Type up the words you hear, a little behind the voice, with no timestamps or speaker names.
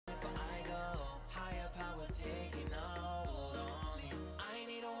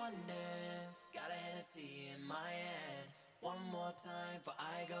more time, but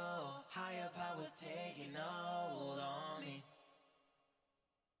I go. Higher powers taking hold on me.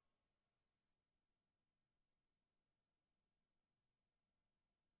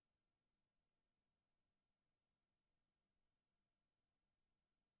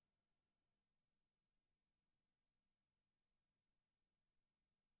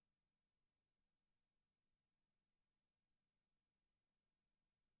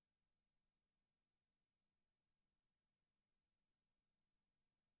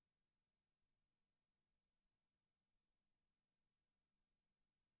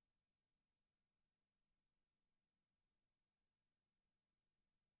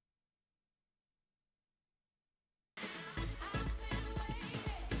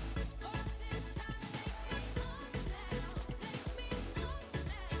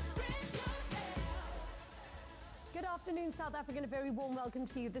 Good afternoon, South Africa, and a very warm welcome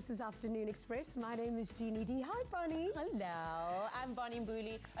to you. This is Afternoon Express. My name is Jeannie D. Hi, Bonnie. Hello, I'm Bonnie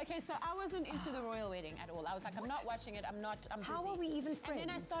Mbuli. Okay, so I wasn't into the royal wedding at all. I was like, I'm not watching it. I'm busy. How are we even friends? And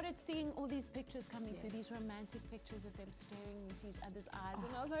then I started seeing all these pictures coming through, these romantic pictures of them staring into each other's eyes,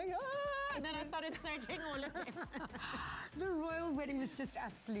 and I was like, ah! And then I started searching all of them. The royal wedding was just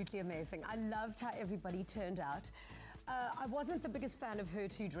absolutely amazing. I loved how everybody turned out. I wasn't the biggest fan of her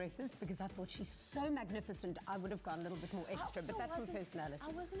two dresses because I thought she's so magnificent. I would have gone a little bit more extra, but that's her personality.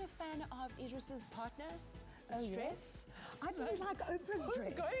 I wasn't a fan of Idris's partner. Dress. I didn't like Oprah's dress. What's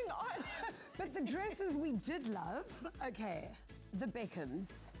going on? But the dresses we did love. Okay, the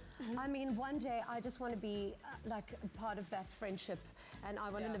Beckhams. I mean, one day I just want to be like a part of that friendship, and I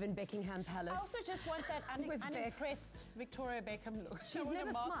want to live in Buckingham Palace. I also just want that unimpressed Victoria Beckham look. She's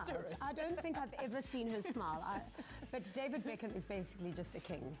never smiled. I don't think I've ever seen her smile. But David Beckham is basically just a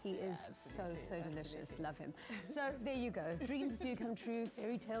king. He is so delicious. Love him. So there you go. Dreams do come true.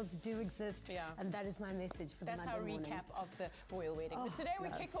 Fairy tales do exist. Yeah. And that is my message for the Monday morning. That's our recap of the royal wedding. But today we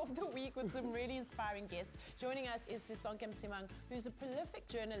kick off the week with some really inspiring guests. Joining us is Sisonke Msimang, who's a prolific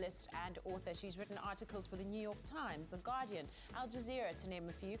journalist and author. She's written articles for the New York Times, The Guardian, Al Jazeera, to name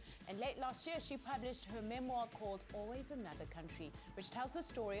a few. And late last year, she published her memoir called Always Another Country, which tells her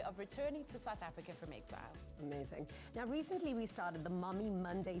story of returning to South Africa from exile. Amazing. Now, recently we started the Mommy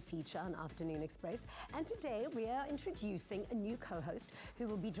Monday feature on Afternoon Express, and today we are introducing a new co-host who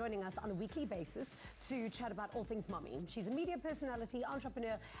will be joining us on a weekly basis to chat about all things mommy. She's a media personality,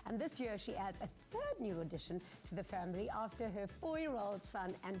 entrepreneur, and this year she adds a third new addition to the family after her 4-year-old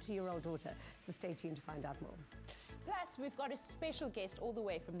son and 2-year-old daughter. So stay tuned to find out more. Plus, we've got a special guest all the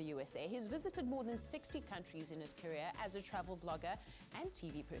way from the USA. He's visited more than 60 countries in his career as a travel blogger and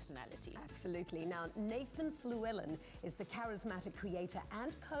TV personality. Absolutely. Now, Nathan Fluellen is the charismatic creator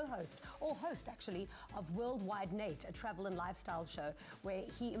and co-host, or host actually, of Worldwide Nate, a travel and lifestyle show where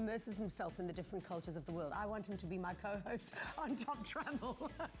he immerses himself in the different cultures of the world. I want him to be my co-host on Top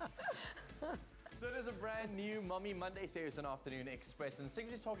Travel. So it is a brand new Mommy Monday series on Afternoon Express, and since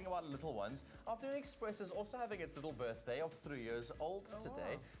we're talking about little ones, Afternoon Express is also having its little birthday of 3 years old today.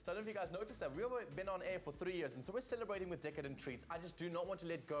 Wow. So I don't know if you guys noticed that. We've been on air for 3 years, and so we're celebrating with decadent treats. I just do not want to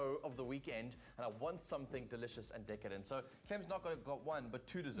let go of the weekend, and I want something delicious and decadent. So Clem's not got one, but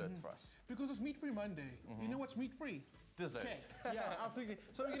 2 desserts for us. Because it's meat-free Monday. You know what's meat-free? Dessert. Okay, yeah, absolutely.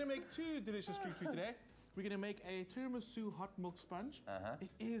 So we're going to make 2 delicious treats for you today. We're going to make a tiramisu hot milk sponge.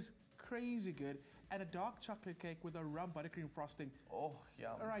 It is crazy good, and a dark chocolate cake with a rum buttercream frosting. Oh, yeah.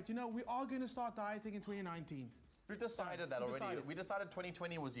 All right, you know, we are going to start dieting in 2019. We've decided that already. We decided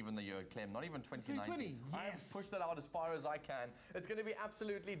 2020 was even the year, Clem, not even 2019. 2020, yes. I've pushed that out as far as I can. It's going to be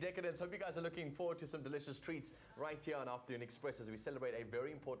absolutely decadent. So hope you guys are looking forward to some delicious treats right here on Afternoon Express as we celebrate a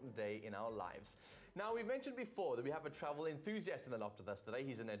very important day in our lives. Now, we mentioned before that we have a travel enthusiast in the loft with us today.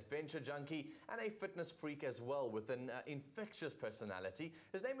 He's an adventure junkie and a fitness freak as well, with an infectious personality.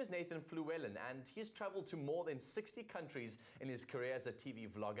 His name is Nathan Fluellen, and he's traveled to more than 60 countries in his career as a TV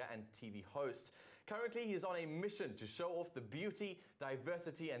vlogger and TV host. Currently, he's on a mission to show off the beauty,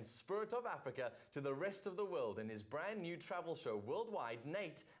 diversity, and spirit of Africa to the rest of the world in his brand new travel show, Worldwide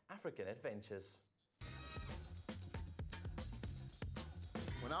Nate, African Adventures.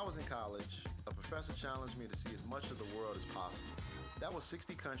 When I was in college, a professor challenged me to see as much of the world as possible. That was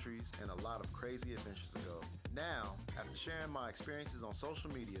 60 countries and a lot of crazy adventures ago. Now, after sharing my experiences on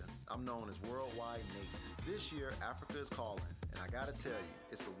social media, I'm known as Worldwide Nate. This year, Africa is calling, and I gotta tell you,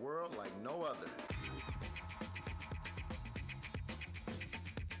 it's a world like no other.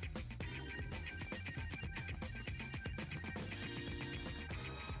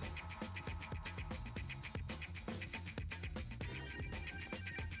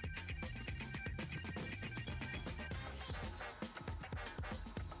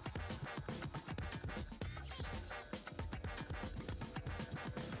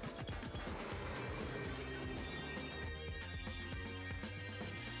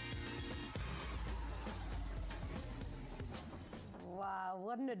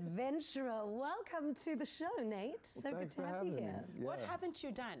 adventurer. Welcome to the show, Nate. So good Thanks to for have you having me. here. Yeah. What haven't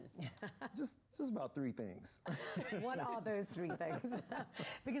you done? Just about 3 things. What are those 3 things?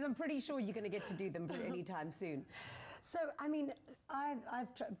 Because I'm pretty sure you're going to get to do them anytime soon. So, I mean, I've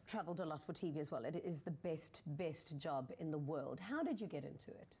traveled a lot for TV as well. It is the best job in the world. How did you get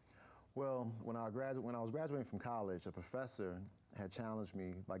into it? Well, when I was graduating from college, a professor had challenged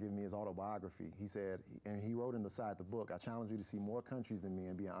me by giving me his autobiography. He said, and he wrote inside the book, I challenge you to see more countries than me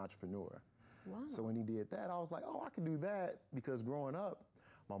and be an entrepreneur. Wow. So when he did that, I was like, oh, I could do that, because growing up,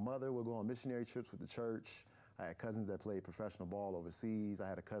 my mother would go on missionary trips with the church. I had cousins that played professional ball overseas. I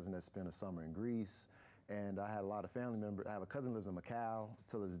had a cousin that spent a summer in Greece. And I had a lot of family members. I have a cousin who lives in Macau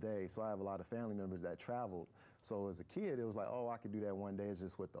till this day, so I have a lot of family members that traveled. So as a kid, it was like, oh, I could do that one day. It's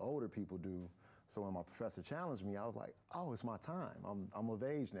just what the older people do. So when my professor challenged me, I was like, oh, it's my time. I'm of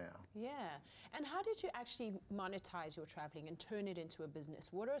age now. Yeah. And how did you actually monetize your traveling and turn it into a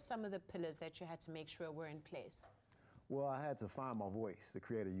business? What are some of the pillars that you had to make sure were in place? Well, I had to find my voice to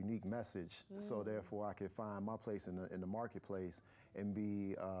create a unique message, so therefore I could find my place in the marketplace and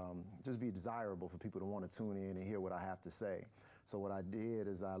just be desirable for people to want to tune in and hear what I have to say. So what I did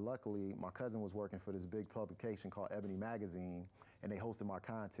is luckily, my cousin was working for this big publication called Ebony Magazine, and they hosted my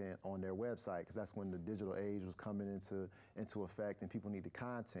content on their website, because that's when the digital age was coming into effect and people needed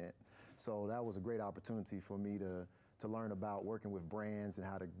content. So that was a great opportunity for me to learn about working with brands and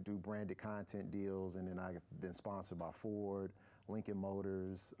how to do branded content deals. And then I've been sponsored by Ford, Lincoln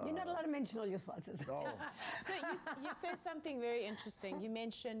Motors. You're not allowed to mention all your sponsors. Oh, So you said something very interesting. You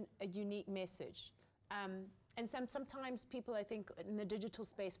mentioned a unique message. And sometimes people, I think, in the digital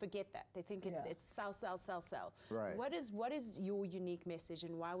space forget that. They think it's sell, sell, sell, sell. Right. What is your unique message,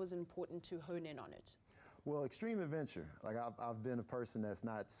 and why was it important to hone in on it? well, extreme adventure. Like I've been a person that's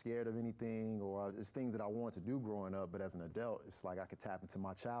not scared of anything, or it's things that I wanted to do growing up, but as an adult, it's like I could tap into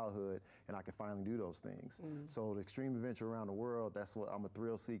my childhood and I could finally do those things. So the extreme adventure around the world, that's what I'm a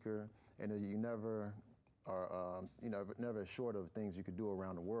thrill seeker, and you never are never short of things you could do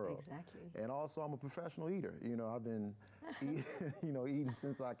around the world. Exactly. And also, I'm a professional eater. I've been eating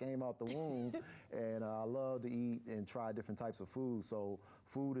since I came out the womb, and I love to eat and try different types of food. So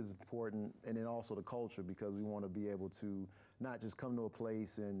food is important, and then also the culture, because we want to be able to not just come to a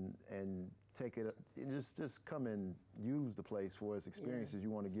place and take it, just come and use the place for its experiences. You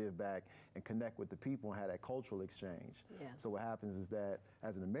want to give back and connect with the people and have that cultural exchange. Yeah. So what happens is that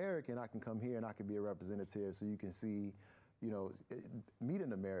as an American, I can come here and I can be a representative, so you can see, meet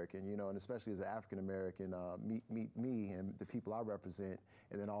an American, and especially as an African American, meet me and the people I represent,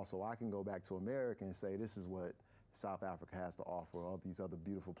 and then also I can go back to America and say, this is what South Africa has to offer, all these other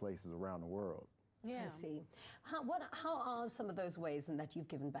beautiful places around the world. Yeah. I see. How are some of those ways in that you've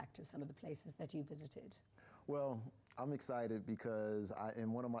given back to some of the places that you visited? Well, I'm excited because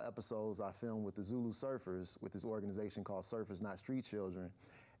in one of my episodes, I filmed with the Zulu Surfers, with this organization called Surfers Not Street Children,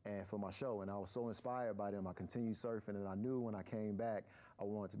 and for my show, and I was so inspired by them. I continued surfing, and I knew when I came back, I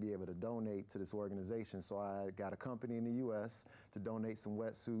wanted to be able to donate to this organization. So I got a company in the U.S. to donate some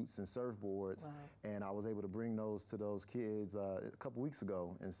wetsuits and surfboards, and I was able to bring those to those kids a couple weeks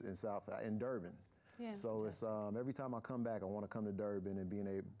ago in Durban. Yeah. So it's every time I come back, I want to come to Durban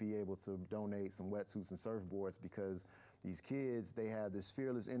and be able to donate some wetsuits and surfboards, because these kids, they have this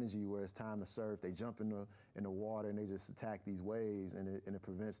fearless energy where it's time to surf. They jump in the water and they just attack these waves, and it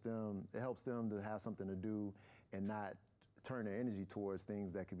prevents them. It helps them to have something to do and not turn their energy towards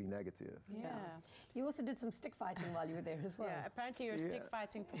things that could be negative. Yeah. You also did some stick fighting while you were there as well. Yeah, apparently you're a stick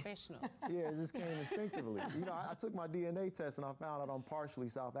fighting professional. Yeah, it just came instinctively. I took my DNA test and I found out I'm partially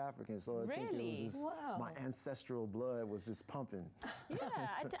South African, so I think it was just my ancestral blood was just pumping. Yeah,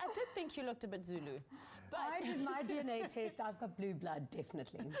 I did think you looked a bit Zulu. But I did my DNA test. I've got blue blood,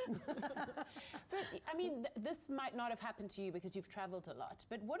 definitely. But I mean, this might not have happened to you because you've traveled a lot.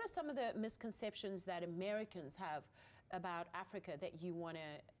 But what are some of the misconceptions that Americans have about Africa that you want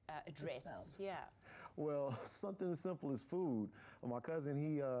to address? Dispel. Yeah. Well, something as simple as food. My cousin,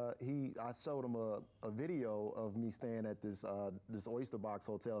 I showed him a video of me staying at this Oyster Box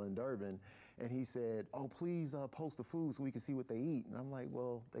hotel in Durban, and he said, "Oh, please post the food so we can see what they eat." And I'm like,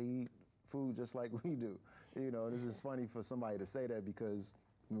 "Well, they eat food just like we do." This is funny for somebody to say that, because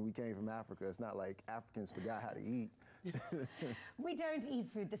when we came from Africa, it's not like Africans forgot how to eat. We don't eat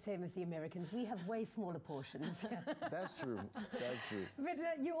food the same as the Americans. We have way smaller portions. That's true. That's true. But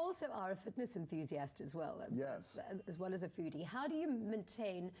you also are a fitness enthusiast as well. Yes. As well as a foodie. How do you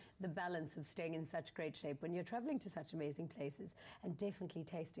maintain the balance of staying in such great shape when you're traveling to such amazing places and definitely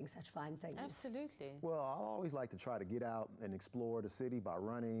tasting such fine things? Absolutely. Well, I always like to try to get out and explore the city by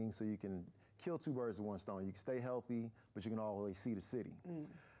running, so you can kill two birds with one stone. You can stay healthy, but you can always see the city.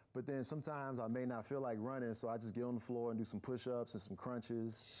 But then sometimes I may not feel like running, so I just get on the floor and do some push-ups and some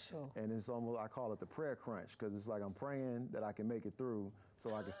crunches. Sure. And it's almost, I call it the prayer crunch, because it's like I'm praying that I can make it through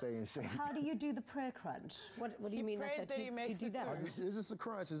so I can stay in shape. How do you do the prayer crunch? What do you mean? prays like that he makes do it that? It's just a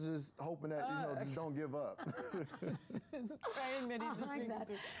crunch. It's just hoping that, just don't give up. It's praying that he I just like makes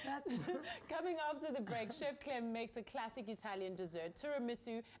it that. through. Coming after the break, Chef Clem makes a classic Italian dessert,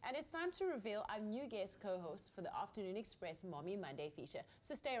 tiramisu, and it's time to reveal our new guest co-host for the Afternoon Express Mommy Monday feature.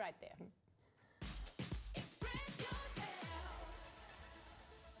 So stay right there. Express yourself.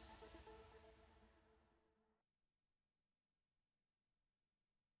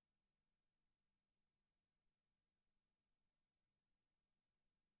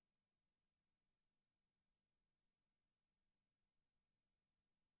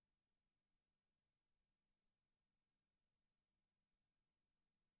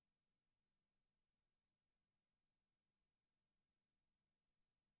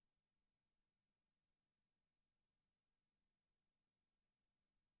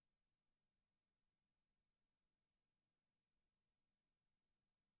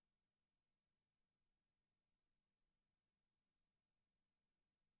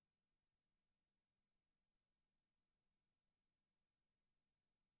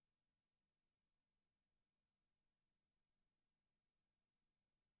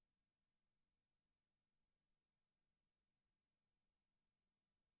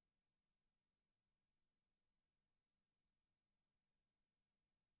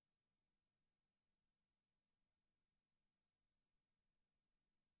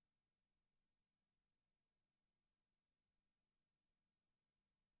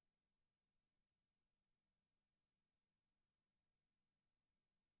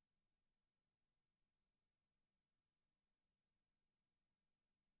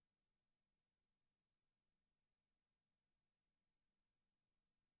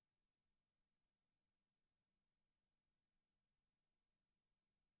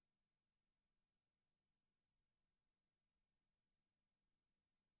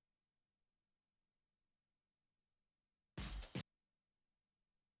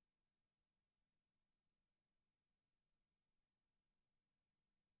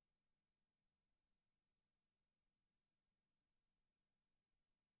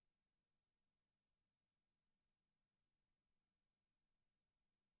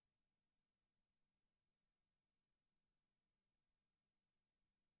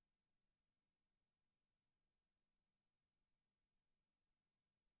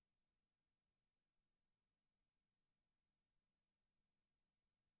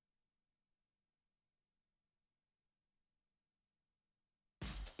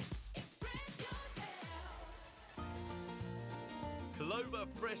 Clover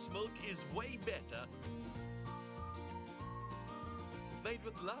fresh milk is way better. Made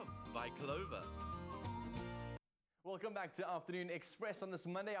with love by Clover. Welcome back to Afternoon Express on this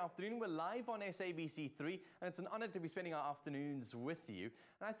Monday afternoon. We're live on SABC3, and it's an honor to be spending our afternoons with you.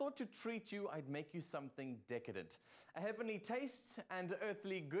 And I thought to treat you, I'd make you something decadent. A heavenly taste and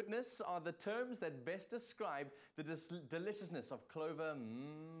earthly goodness are the terms that best describe the deliciousness of Clover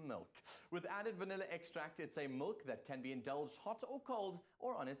milk. With added vanilla extract, it's a milk that can be indulged hot or cold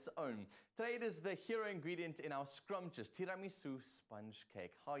or on its own. Today it is the hero ingredient in our scrumptious tiramisu sponge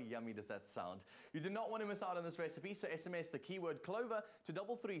cake. How yummy does that sound? You do not want to miss out on this recipe, so SMS the keyword Clover to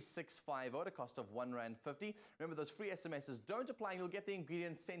 33650 at a cost of R1.50. Remember, those free SMSs don't apply and you'll get the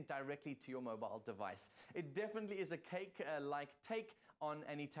ingredients sent directly to your mobile device. It definitely is a cake-like take on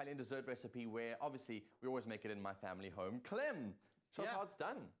an Italian dessert recipe where obviously we always make it in my family home. Clem, show us how it's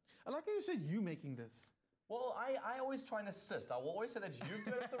done. I like how you said you making this. Well, I always try and assist. I will always say that you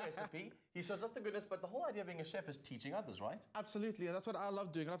develop the recipe, he shows us the goodness, but the whole idea of being a chef is teaching others, right? Absolutely, and that's what I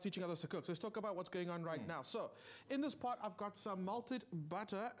love doing. I love teaching others to cook. So let's talk about what's going on right now. So in this pot, I've got some malted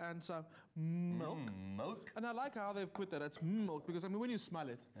butter and some milk. Milk? And I like how they've put that. It's milk, because I mean, when you smell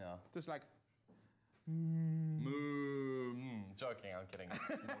it, Yeah. just like, Joking, I'm kidding.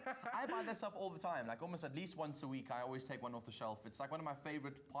 I buy this stuff all the time, like almost at least once a week. I always take one off the shelf. It's like one of my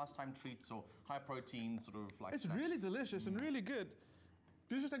favorite pastime treats or high protein sort of like it's snacks. really delicious and really good.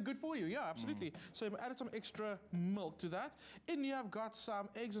 delicious and good for you. Yeah, absolutely. So I've added some extra milk to that. In here, I've got some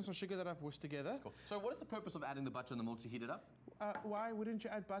eggs and some sugar that I've whisked together. Cool. So what is the purpose of adding the butter and the milk to heat it up? Why wouldn't you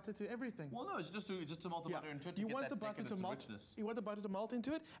add butter to everything? Well, no, it's just to melt the butter into it to get that decadence and richness. You want the butter to melt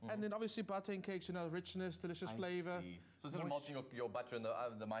into it, and then obviously butter in cakes, richness, delicious flavor. See. So instead of melting your butter in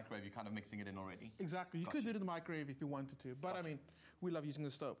the microwave, you're kind of mixing it in already. Exactly. You could do it in the microwave if you wanted to, but I mean, we love using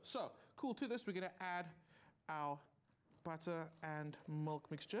the stove. So, cool. To this, we're going to add our butter and milk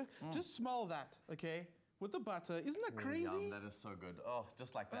mixture. Just smell that, okay? With the butter. Isn't that crazy? Yum, that is so good. Oh,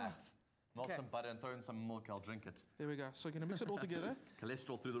 just like that. Melt some butter and throw in some milk, I'll drink it. There we go. So we're going to mix it all together.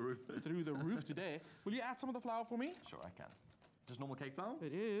 Cholesterol through the roof. Through the roof today. Will you add some of the flour for me? Sure, I can. Just normal cake flour?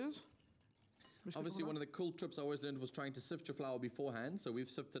 It is. Obviously, one of the cool trips I always learned was trying to sift your flour beforehand, so we've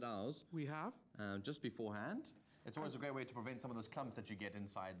sifted ours. We have. Just beforehand. It's always a great way to prevent some of those clumps that you get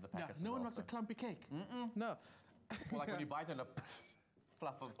inside the packets. No one wants a clumpy cake. No. Well, like when you bite it, a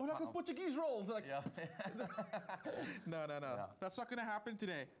fluff of... Oh, like those Portuguese rolls. Like, yeah. No. That's not going to happen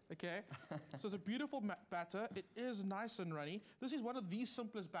today, okay? So it's a beautiful batter. It is nice and runny. This is one of the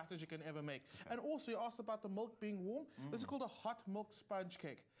simplest batters you can ever make. And also, you asked about the milk being warm. This is called a hot milk sponge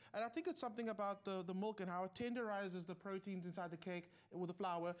cake. And I think it's something about the milk and how it tenderizes the proteins inside the cake with the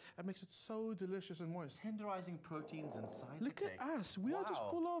flour and makes it so delicious and moist. Tenderizing proteins inside Look the cake. at us. We are just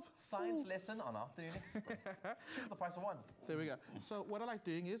full of... Science lesson on Afternoon Express. Check the price of one. There we go. So what I like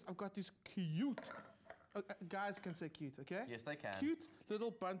doing is I've got these cute... guys can say cute, okay? Yes, they can. Cute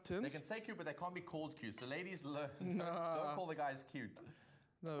little buntons. They can say cute, but they can't be called cute. So ladies, don't call the guys cute.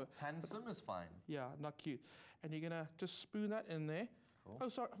 No. Handsome is fine. Yeah, not cute. And you're going to just spoon that in there. Cool. Oh,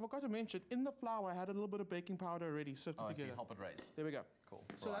 sorry, I forgot to mention, in the flour, I had a little bit of baking powder already sifted together. I see. Help it raise. There we go. Cool.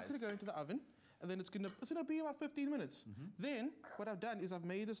 So that's going to go into the oven, and then it's going to be about 15 minutes. Then, what I've done is I've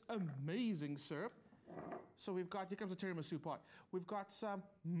made this amazing syrup. So we've got, here comes the tiramisu part. We've got some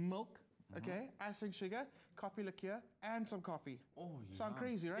milk, okay, icing sugar, coffee liqueur, and some coffee. Oh, yeah. Sound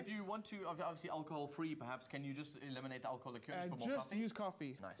crazy, right? If you want to, obviously alcohol-free, perhaps, can you just eliminate the alcohol liqueur and And just use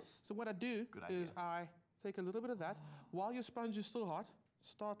coffee. Nice. So what I do is I take a little bit of that. While your sponge is still hot,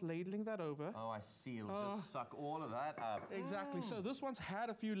 start ladling that over. Oh, I see. It'll just suck all of that up. Exactly. So this one's had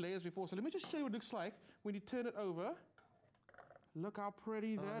a few layers before. So let me just show you what it looks like when you turn it over. Look how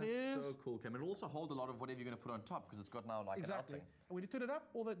pretty that is. So cool, Cam. It'll also hold a lot of whatever you're going to put on top because it's got now like an outing. And when you turn it up,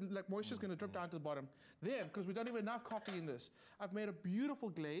 all that moisture is going to drip down to the bottom. Then, because we don't even have coffee in this, I've made a beautiful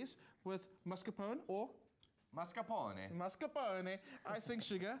glaze with mascarpone or mascarpone, icing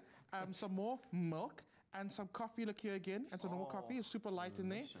sugar, some more milk, and some coffee liqueur again, and some normal coffee. It's super light in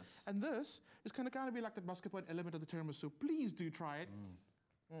there. And this is kind of be like the mascarpone element of the tiramisu. Please do try it.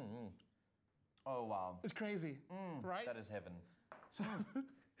 Oh, wow. It's crazy, right? That is heaven.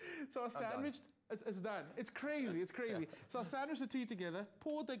 So a sandwich, it's done. It's crazy, it's crazy. So I sandwiched the two together,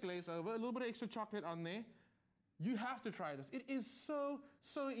 poured the glaze over, a little bit of extra chocolate on there. You have to try this. It is so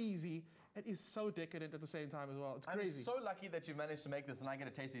easy. It is so decadent at the same time as well. It's crazy. I'm so lucky that you've managed to make this and I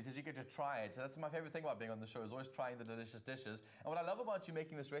get to taste it. He says you get to try it. That's my favorite thing about being on the show is always trying the delicious dishes. And what I love about you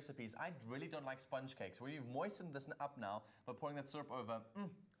making this recipe is I really don't like sponge cakes. Where you've moistened this up now by pouring that syrup over,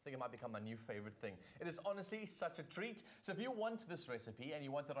 I think it might become my new favorite thing. It is honestly such a treat. So if you want this recipe and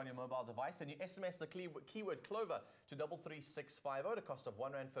you want it on your mobile device, then you SMS the keyword Clover to 33650 at a cost of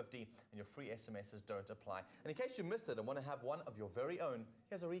R1.50 and your free SMSs don't apply. And in case you missed it and want to have one of your very own,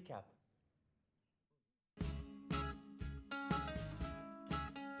 here's a recap.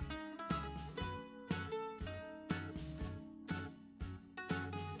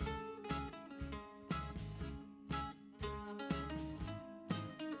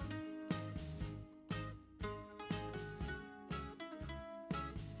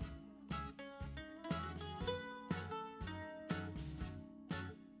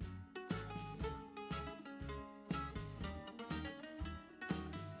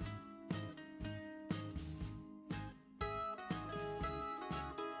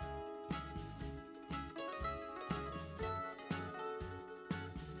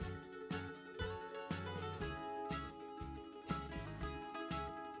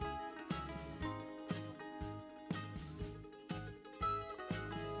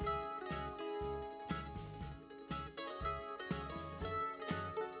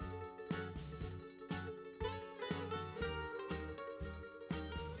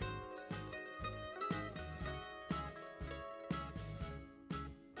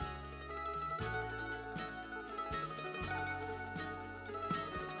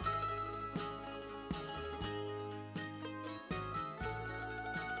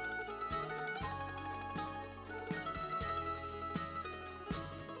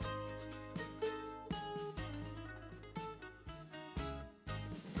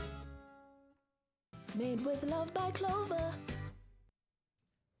 Made with love by Clover.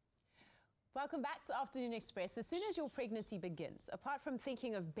 Welcome back to Afternoon Express. As soon as your pregnancy begins, apart from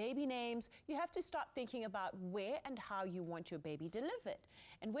thinking of baby names, you have to start thinking about where and how you want your baby delivered,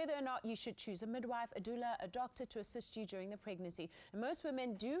 and whether or not you should choose a midwife, a doula, a doctor to assist you during the pregnancy. And most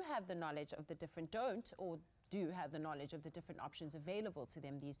women do have the knowledge of the different, do have the knowledge of the different options available to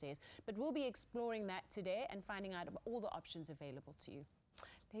them these days. But we'll be exploring that today and finding out about all the options available to you.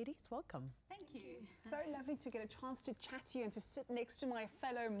 Ladies, welcome. Thank you. So lovely to get a chance to chat to you and to sit next to my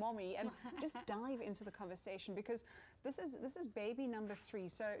fellow mommy and just dive into the conversation, because this is baby number 3.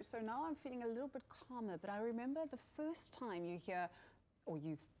 So now I'm feeling a little bit calmer, but I remember the first time you hear or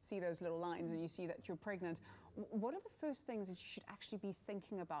you see those little lines and you see that you're pregnant, what are the first things that you should actually be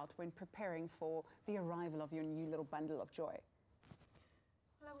thinking about when preparing for the arrival of your new little bundle of joy?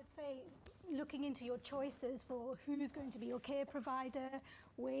 Well, I would say looking into your choices for who's going to be your care provider,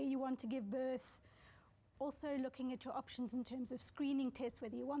 where you want to give birth, also looking at your options in terms of screening tests,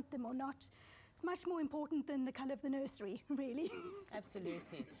 whether you want them or not. It's much more important than the colour of the nursery, really.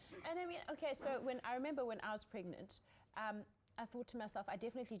 Absolutely. And I mean, okay, so I remember when I was pregnant, I thought to myself, I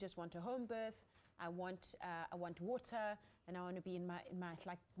definitely just want a home birth. I want water, and I want to be in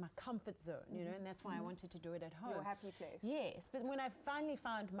my comfort zone, you know, and that's why I wanted to do it at home. Your happy place. Yes, but when I finally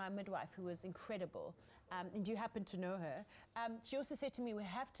found my midwife, who was incredible, and you happen to know her, she also said to me, we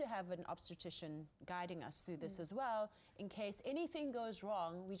have to have an obstetrician guiding us through this as well. In case anything goes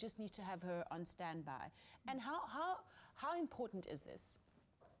wrong, we just need to have her on standby. And how important is this?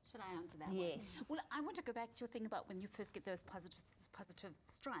 Should I answer that Yes. one? Well, I want to go back to your thing about when you first get those positive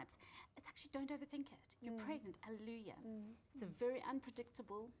stripes. It's actually, don't overthink it. You're pregnant, hallelujah. It's a very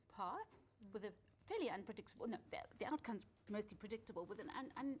unpredictable path with a fairly unpredictable, no, the outcome's mostly predictable with an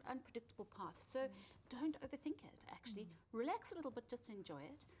unpredictable path. So don't overthink it, actually. Relax a little bit, just enjoy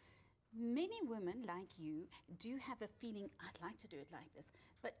it. Many women like you do have a feeling, I'd like to do it like this,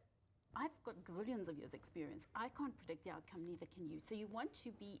 but I've got gazillions of years experience. I can't predict the outcome, neither can you. So you want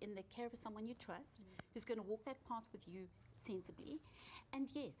to be in the care of someone you trust, who's going to walk that path with you sensibly.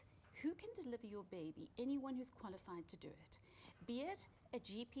 And yes, who can deliver your baby? Anyone who's qualified to do it. Be it a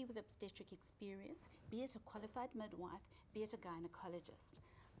GP with obstetric experience, be it a qualified midwife, be it a gynecologist.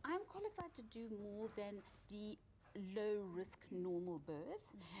 I'm qualified to do more than the low-risk normal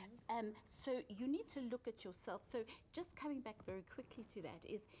birth. So you need to look at yourself. So just coming back very quickly to that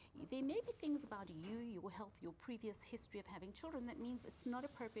is, there may be things about you, your health, your previous history of having children that means it's not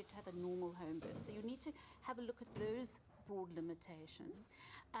appropriate to have a normal home birth. So you need to have a look at those broad limitations.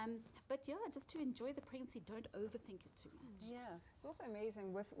 But yeah, just to enjoy the pregnancy, don't overthink it too much. Yeah. It's also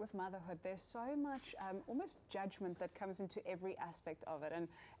amazing with motherhood, there's so much almost judgment that comes into every aspect of it. And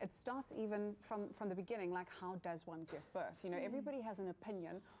it starts even from the beginning, like how does one give birth? You know, everybody has an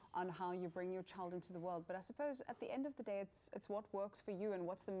opinion on how you bring your child into the world. But I suppose at the end of the day, it's what works for you and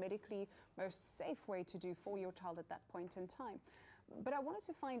what's the medically most safe way to do for your child at that point in time. But I wanted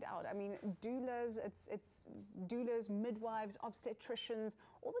to find out, I mean, doulas, it's doulas, midwives, obstetricians,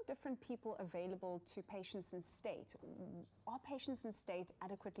 all the different people available to patients in state. Are patients in state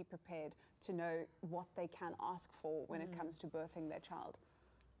adequately prepared to know what they can ask for when it comes to birthing their child?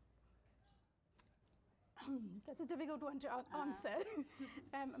 That's a difficult one to answer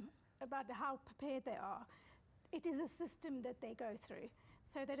about how prepared they are. It is a system that they go through.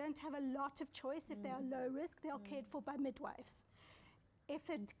 So they don't have a lot of choice. If they are low risk, they are cared for by midwives. If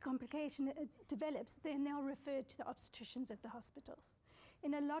a complication develops, then they are referred to the obstetricians at the hospitals.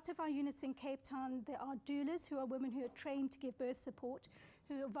 In a lot of our units in Cape Town, there are doulas who are women who are trained to give birth support,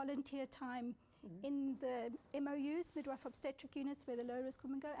 who volunteer time in the MOUs, midwife obstetric units, where the low-risk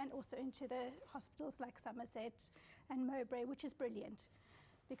women go, and also into the hospitals like Somerset and Mowbray, which is brilliant.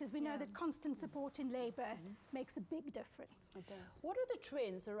 Because we know that constant support in labour makes a big difference. It does. What are the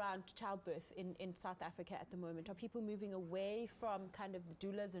trends around childbirth in South Africa at the moment? Are people moving away from kind of the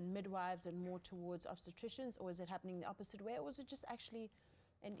doulas and midwives and more towards obstetricians, or is it happening the opposite way, or is it just actually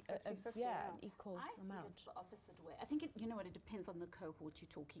an equal amount? I think it's the opposite way. I think, you know what, it depends on the cohort you're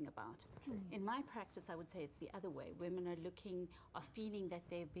talking about. In my practice, I would say it's the other way. Women are feeling that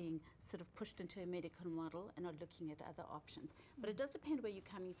they're being sort of pushed into a medical model and are looking at other options. But it does depend where you're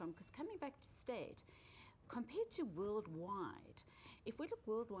coming from, because coming back to state, compared to worldwide, if we look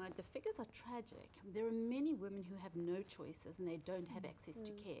worldwide, the figures are tragic. There are many women who have no choices and they don't have access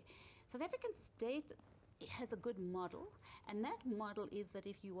to care. South African state has a good model, and that model is that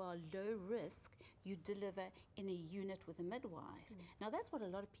if you are low risk, you deliver in a unit with a midwife. Now that's what a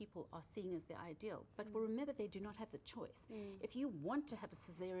lot of people are seeing as the ideal, but remember, they do not have the choice. If you want to have a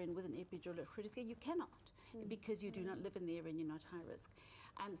cesarean with an epidural at critical, you cannot, because you do not live in the area and you're not high risk.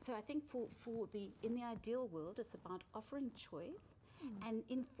 So I think in the ideal world, it's about offering choice and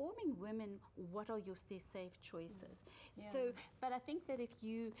informing women what are their safe choices. So, but I think that if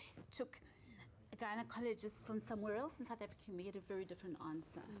you took a gynecologist from somewhere else in South Africa, you may get a very different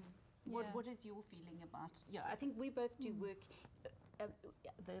answer. What is your feeling about? Yeah, I think we both do work.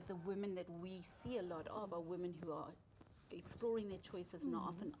 The women that we see a lot of are women who are exploring their choices and are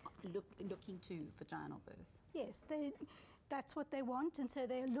often looking to vaginal birth. Yes, that's what they want, and so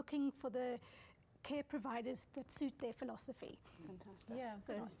they're looking for the care providers that suit their philosophy. Fantastic. Yeah.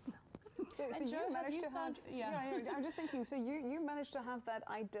 So So Jo, you managed to have, yeah. I'm just thinking, so you managed to have that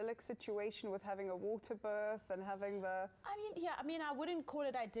idyllic situation with having a water birth and having the... I mean, I wouldn't call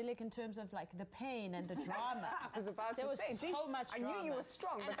it idyllic in terms of like the pain and the drama. I was about there to was say, so much drama. I knew you were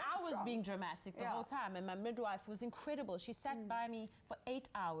strong, and but that's I was strong. being dramatic the whole time, and my midwife was incredible. She sat by me for 8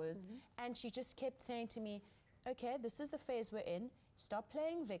 hours, and she just kept saying to me, okay, this is the phase we're in. Stop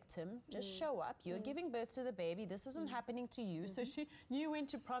playing victim, just show up. You're giving birth to the baby. This isn't happening to you. So she knew when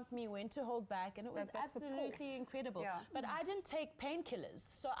to prompt me, when to hold back, and it was That's absolutely incredible. Yeah. But I didn't take painkillers,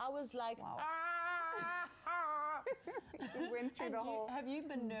 so I was like, You went through the whole... Have you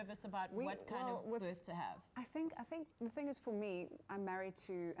been nervous about what kind of birth to have? I think the thing is, for me, I'm married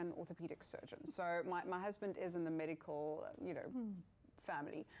to an orthopedic surgeon. So my husband is in the medical,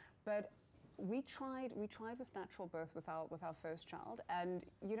 family. But we tried with natural birth with our first child, and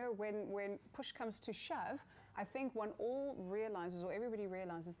when push comes to shove, I think one all realizes, or everybody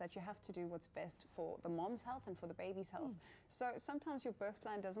realizes, that you have to do what's best for the mom's health and for the baby's health. So sometimes your birth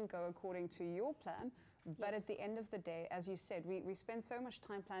plan doesn't go according to your plan, but at the end of the day, as you said, we spend so much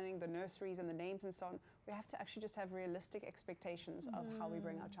time planning the nurseries and the names and so on. We have to actually just have realistic expectations of how we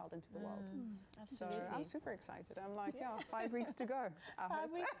bring our child into the world. Absolutely. So I'm super excited. I'm like, 5 weeks to go.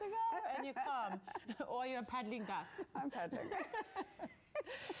 5 weeks to go, and you're calm, or you're paddling duck. I'm paddling.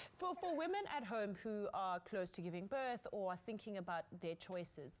 For women at home who are close to giving birth or are thinking about their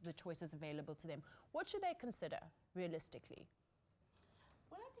choices, the choices available to them, what should they consider realistically?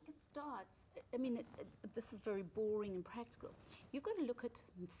 Well, I think it starts, this is very boring and practical. You've got to look at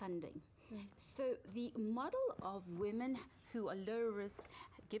funding. So the model of women who are low risk,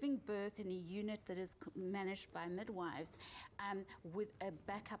 giving birth in a unit that is managed by midwives with a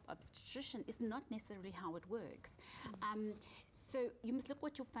backup obstetrician is not necessarily how it works. So you must look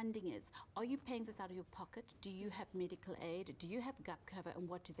what your funding is. Are you paying this out of your pocket? Do you have medical aid? Do you have gap cover, and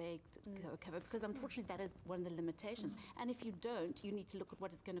what do they cover? Because unfortunately that is one of the limitations. And if you don't, you need to look at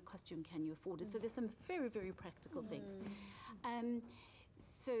what it's going to cost you and can you afford it. So there's some very, very practical things.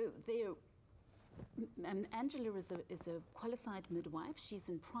 So there. Angela is a qualified midwife. She's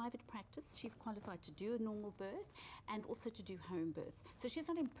in private practice. She's qualified to do a normal birth and also to do home births. So she's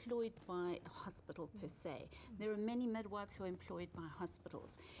not employed by a hospital per se. There are many midwives who are employed by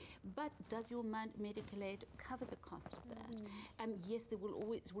hospitals. But does your medical aid cover the cost of that? Yes, there will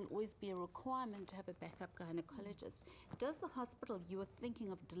always be a requirement to have a backup gynecologist. Does the hospital you are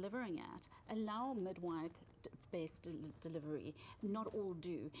thinking of delivering at allow midwife-based delivery? Not all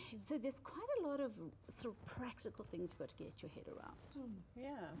do. So there's quite a lot of sort of practical things you've got to get your head around.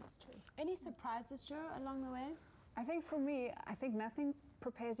 Yeah, that's true. Any surprises, Jo, along the way? I think for me, nothing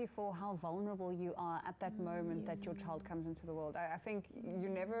prepares you for how vulnerable you are at that moment that your child comes into the world. I think you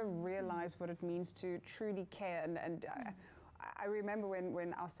never realize what it means to truly care. And I remember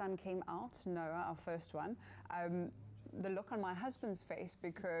when our son came out, Noah, our first one, the look on my husband's face,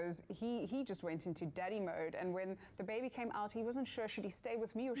 because he just went into daddy mode, and when the baby came out, he wasn't sure, should he stay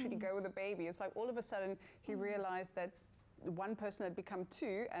with me or should he go with the baby? It's like all of a sudden he realized that one person had become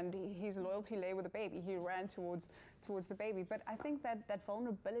two, and his loyalty lay with the baby. He ran towards the baby. But I think that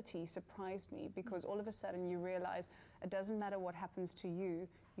vulnerability surprised me, because all of a sudden you realize it doesn't matter what happens to you,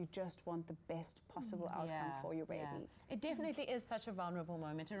 you just want the best possible outcome for your baby. Yeah. It definitely is such a vulnerable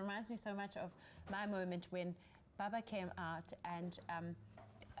moment. It reminds me so much of my moment when Baba came out, and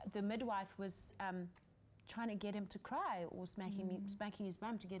the midwife was trying to get him to cry, or spanking his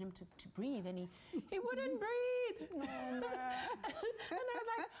bum to get him to breathe, and he wouldn't breathe. And I was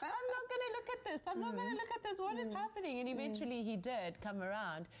like, I'm not going to look at this. I'm not going to look at this. What is happening? And eventually he did come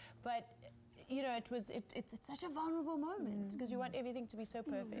around. But you know, it's such a vulnerable moment because you want everything to be so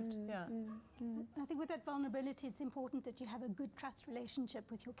perfect. Yeah. I think with that vulnerability, it's important that you have a good trust relationship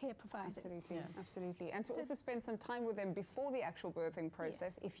with your care providers. Absolutely, absolutely. And to also spend some time with them before the actual birthing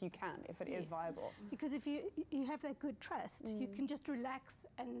process, if you can, if it is viable. Because if you have that good trust, you can just relax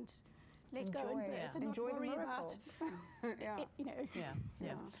and let go and birth and enjoy not worry the about yeah. you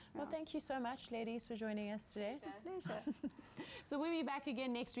know. Well, thank you so much, ladies, for joining us today. It's a pleasure. So we'll be back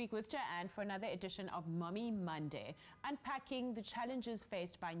again next week with Joanne for another edition of Mommy Monday, unpacking the challenges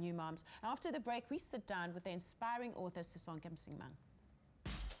faced by new moms. After the break, we sit down with the inspiring author Sisonke Msimang.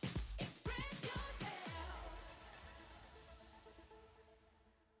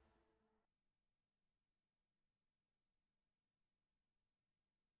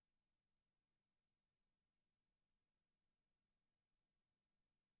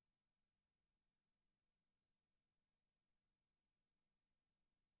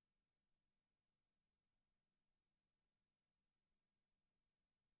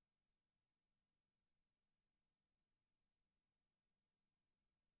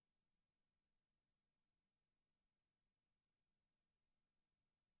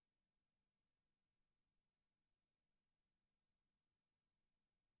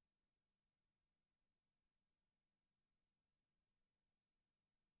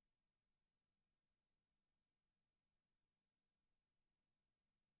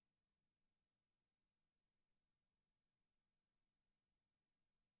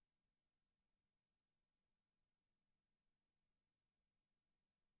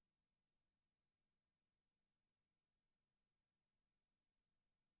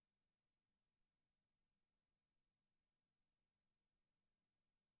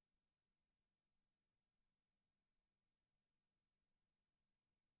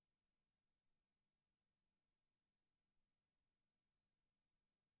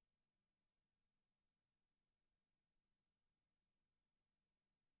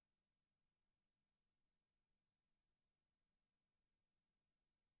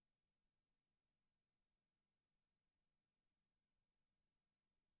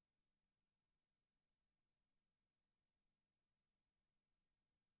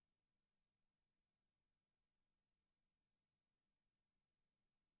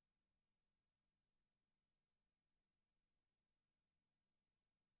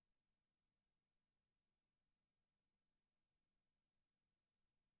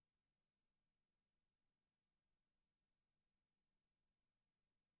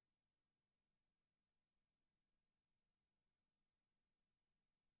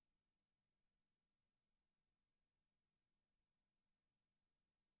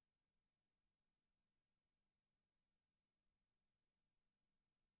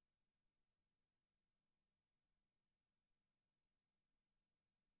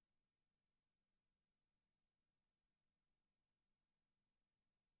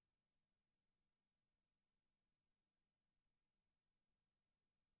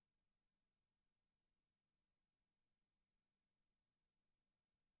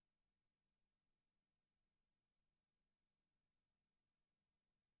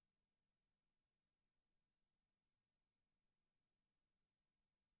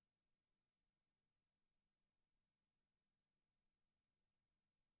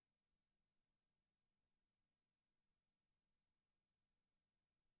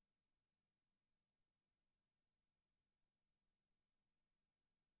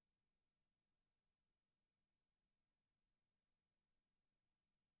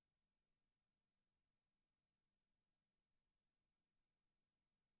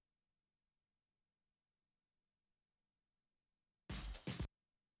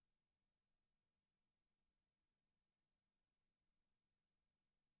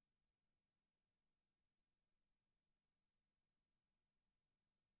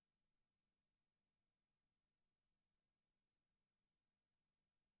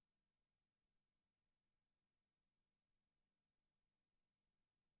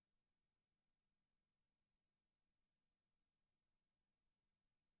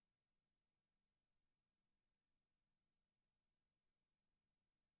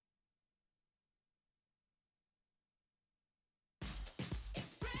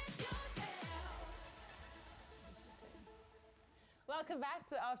 Welcome back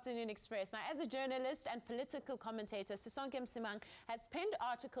to Afternoon Express. Now, as a journalist and political commentator, Sisonke Msimang has penned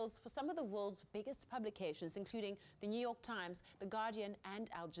articles for some of the world's biggest publications, including the New York Times, The Guardian, and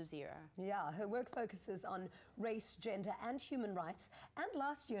Al Jazeera. Yeah, her work focuses on race, gender, and human rights. And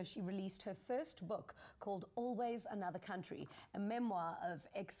last year, she released her first book called Always Another Country, a memoir of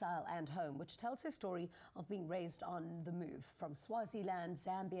exile and home, which tells her story of being raised on the move from Swaziland,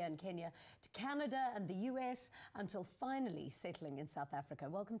 Zambia, and Kenya to Canada and the US until finally settling in South Africa.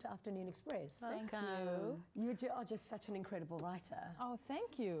 Welcome to Afternoon Express. Thank you. You are just such an incredible writer. Oh,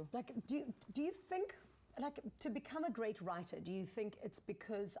 thank you. Like, do you think, like, to become a great writer, do you think it's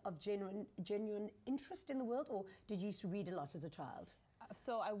because of genuine interest in the world, or did you used to read a lot as a child?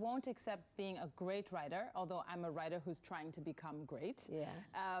 So I won't accept being a great writer, although I'm a writer who's trying to become great. Yeah.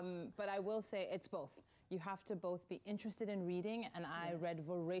 But I will say it's both. You have to both be interested in reading, and I read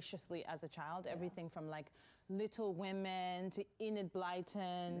voraciously as a child, everything from like Little Women to Enid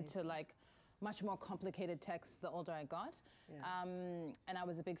Blyton to like much more complicated texts the older I got. And I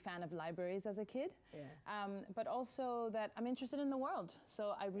was a big fan of libraries as a kid. But also that I'm interested in the world,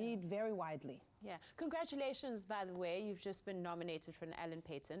 so I read very widely. Yeah. Congratulations, by the way. You've just been nominated for an Alan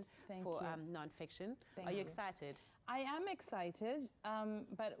Paton for nonfiction. Are you excited? I am excited,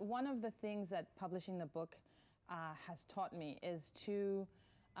 but one of the things that publishing the book has taught me is to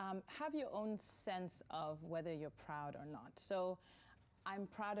have your own sense of whether you're proud or not. So I'm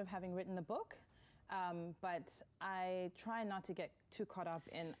proud of having written the book, but I try not to get too caught up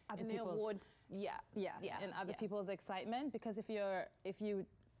in other people's the awards. In other people's excitement, because if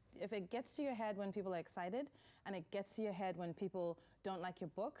it gets to your head when people are excited, and it gets to your head when people don't like your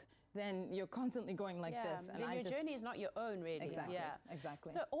book, then you're constantly going like this. And then your journey is not your own, really. Exactly.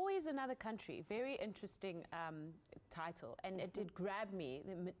 Exactly. So, Always Another Country, very interesting title, and it did grab me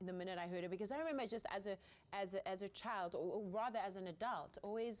the minute I heard it, because I remember just as a child, or rather as an adult,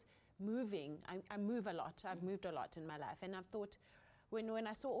 always moving. I move a lot. I've moved a lot in my life, and I've thought, when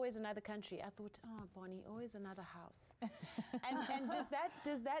I saw Always Another Country, I thought, oh, Bonnie, always another house. and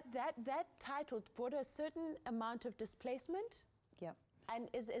does that title brought a certain amount of displacement? Yep. And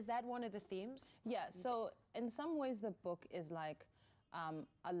is that one of the themes? Yeah, so in some ways the book is like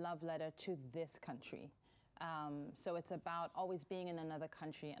a love letter to this country. So it's about always being in another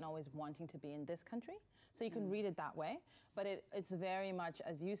country and always wanting to be in this country. So you can read it that way, but it's very much,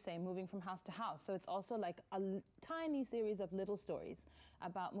 as you say, moving from house to house. So it's also like a tiny series of little stories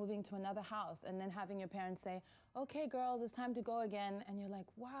about moving to another house and then having your parents say, okay, girls, it's time to go again. And you're like,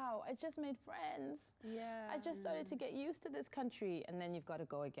 wow, I just made friends. Yeah. I just started to get used to this country, and then you've got to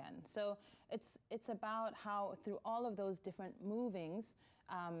go again. So it's about how through all of those different movings,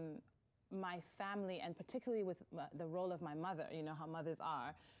 my family, and particularly with the role of my mother, you know how mothers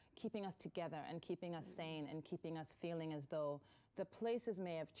are, keeping us together and keeping us sane and keeping us feeling as though the places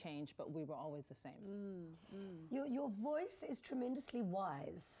may have changed, but we were always the same. Your voice is tremendously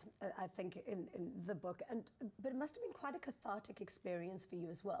wise, I think, in the book, but it must have been quite a cathartic experience for you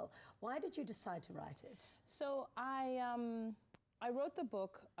as well. Why did you decide to write it? So I wrote the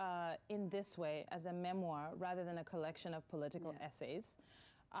book in this way as a memoir rather than a collection of political essays.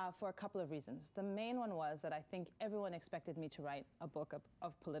 For a couple of reasons. The main one was that I think everyone expected me to write a book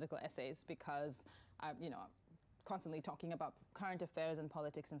of political essays because I'm constantly talking about current affairs and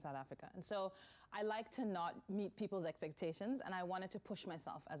politics in South Africa. And so I like to not meet people's expectations, and I wanted to push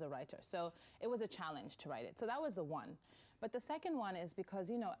myself as a writer. So it was a challenge to write it. So that was the one. But the second one is because,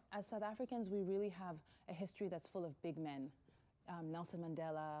 as South Africans, we really have a history that's full of big men. Nelson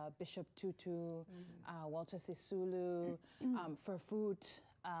Mandela, Bishop Tutu, Walter Sisulu, Verwoerd.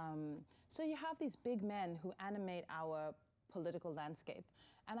 So you have these big men who animate our political landscape.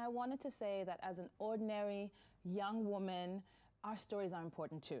 And I wanted to say that as an ordinary young woman, our stories are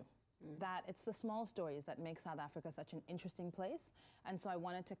important too. That it's the small stories that make South Africa such an interesting place. And so I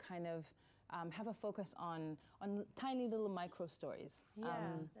wanted to kind of have a focus on tiny little micro stories. Yeah,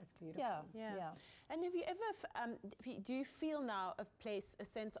 that's beautiful. Yeah. And have you ever, do you feel now a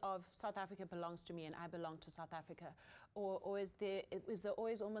sense of South Africa belongs to me and I belong to South Africa? Or is there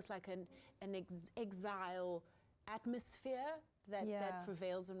always almost like an exile atmosphere that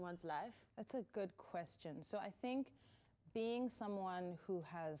prevails in one's life? That's a good question. So I think being someone who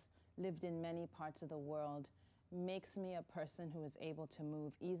has lived in many parts of the world makes me a person who is able to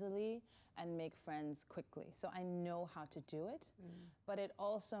move easily and make friends quickly. So I know how to do it, but it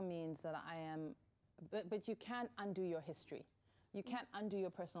also means that I am, but you can't undo your history. You can't undo your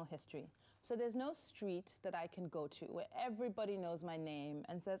personal history. So there's no street that I can go to where everybody knows my name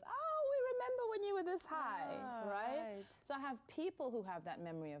and says, oh, we remember when you were this high, right? So I have people who have that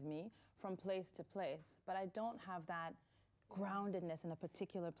memory of me from place to place, but I don't have that groundedness in a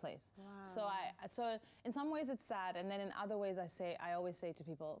particular place. So in some ways it's sad, and then in other ways I always say to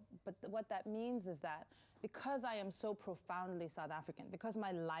people, but what that means is that because I am so profoundly South African, because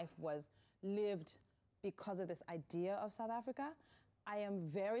my life was lived because of this idea of South Africa, I am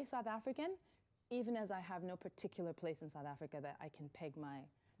very South African, even as I have no particular place in South Africa that I can peg my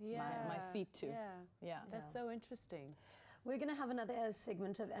feet to. That's so interesting. We're going to have another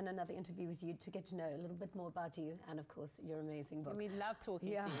segment and another interview with you to get to know a little bit more about you and, of course, your amazing book. We love talking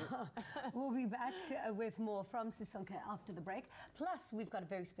to you. We'll be back with more from Sisonke after the break. Plus, we've got a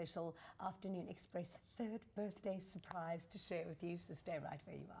very special Afternoon Express 3rd birthday surprise to share with you, so stay right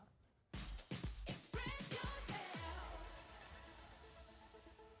where you are.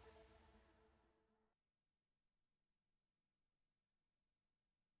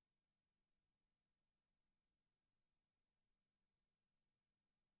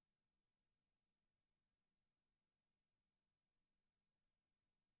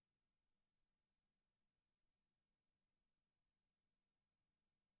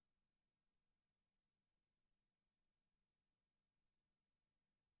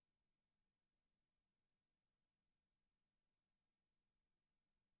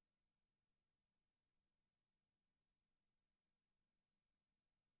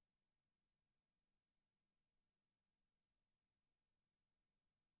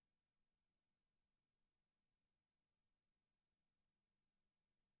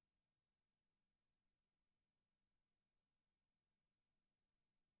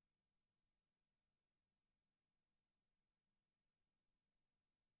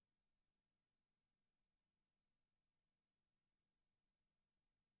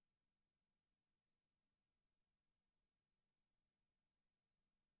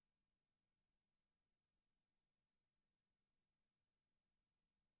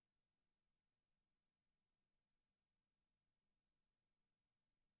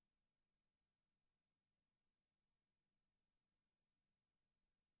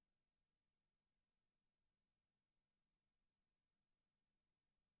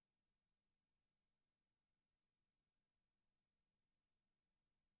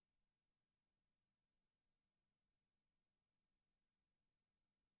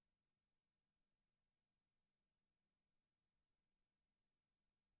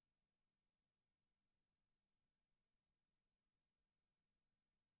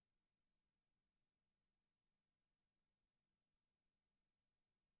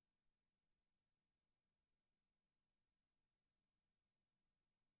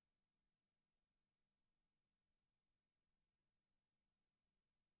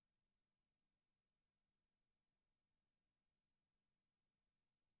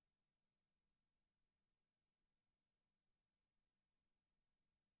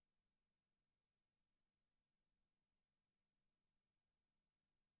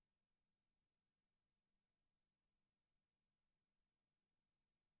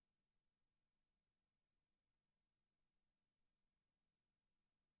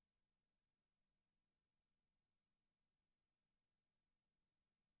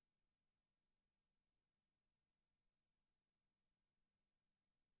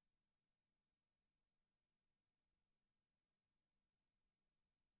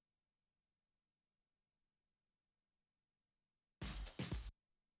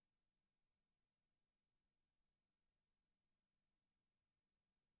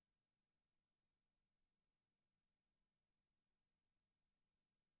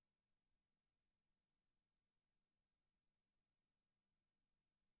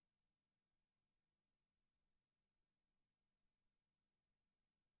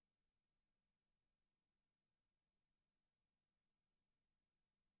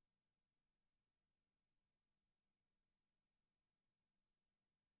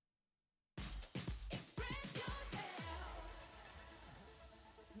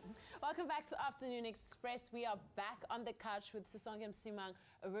 Welcome back to Afternoon Express. We are back on the couch with Sisonke Msimang,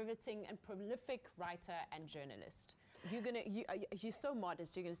 a riveting and prolific writer and journalist. You're so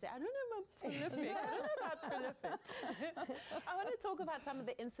modest. You're gonna say, I don't know about prolific. I don't know about prolific. I want to talk about some of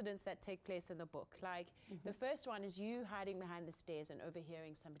the incidents that take place in the book. Like the first one is you hiding behind the stairs and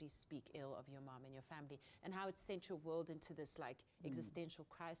overhearing somebody speak ill of your mom and your family, and how it sent your world into this like existential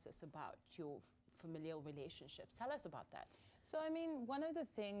crisis about your familial relationships. Tell us about that. So, I mean, one of the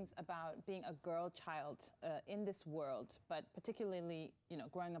things about being a girl child in this world, but particularly,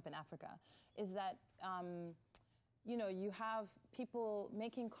 growing up in Africa, is that, you have people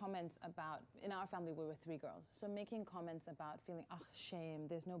making comments about, in our family we were 3 girls, so making comments about feeling, shame,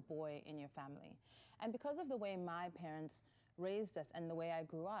 there's no boy in your family. And because of the way my parents raised us and the way I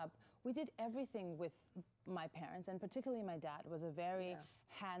grew up, we did everything with my parents, and particularly my dad was a very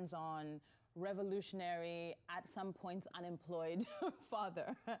hands-on, revolutionary, at some points unemployed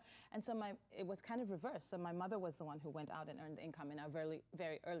father. And so it was kind of reversed. So my mother was the one who went out and earned the income in our very,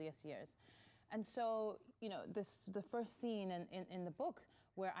 very earliest years. And so, you know, the first scene in the book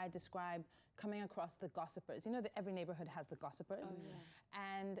where I describe coming across the gossipers. You know that every neighborhood has the gossipers. Oh, yeah.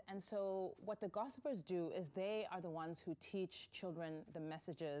 And so what the gossipers do is they are the ones who teach children the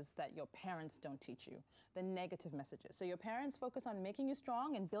messages that your parents don't teach you, the negative messages. So your parents focus on making you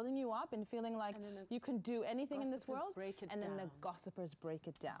strong and building you up and feeling like you can do anything in this world. And then the gossipers break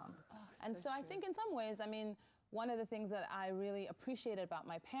it down. Oh, and so I think in some ways, I mean, one of the things that I really appreciated about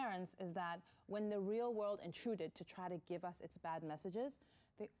my parents is that when the real world intruded to try to give us its bad messages,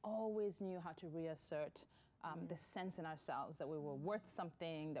 they always knew how to reassert the sense in ourselves that we were worth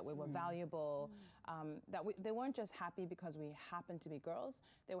something, that we were valuable, they weren't just happy because we happened to be girls,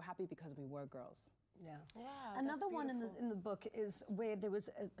 they were happy because we were girls. Yeah. Wow, Another one in the book is where there was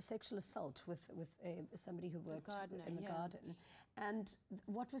a sexual assault with somebody who worked in the garden. And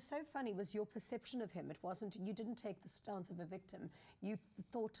what was so funny was your perception of him. It wasn't, you didn't take the stance of a victim. You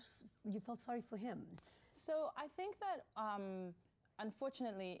felt sorry for him. So I think that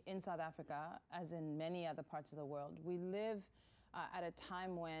unfortunately in South Africa, as in many other parts of the world, we live at a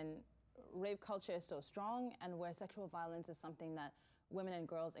time when rape culture is so strong and where sexual violence is something that women and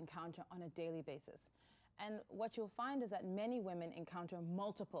girls encounter on a daily basis. And what you'll find is that many women encounter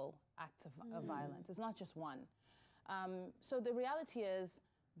multiple acts of violence. It's not just one. So the reality is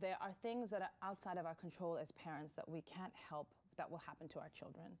there are things that are outside of our control as parents that we can't help that will happen to our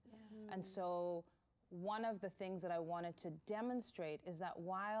children. And so one of the things that I wanted to demonstrate is that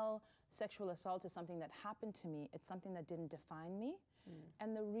while sexual assault is something that happened to me, it's something that didn't define me.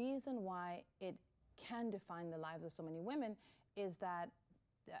 And the reason why it can define the lives of so many women is that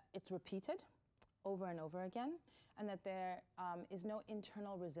it's repeated over and over again, and that there is no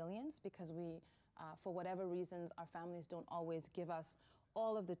internal resilience because we, for whatever reasons, our families don't always give us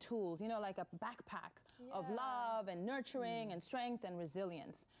all of the tools, you know, like a backpack of love and nurturing and strength and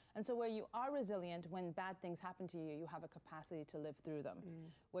resilience. And so where you are resilient, when bad things happen to you, you have a capacity to live through them.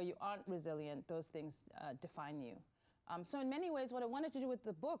 Where you aren't resilient, those things define you. So in many ways, what I wanted to do with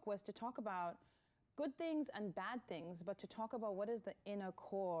the book was to talk about good things and bad things, but to talk about what is the inner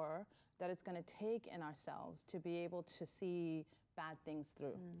core that it's going to take in ourselves to be able to see bad things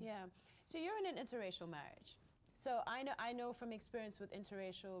through. Yeah. So you're in an interracial marriage. So I know from experience with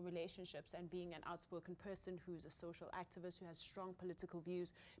interracial relationships and being an outspoken person who's a social activist who has strong political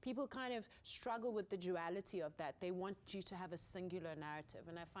views, people kind of struggle with the duality of that. They want you to have a singular narrative.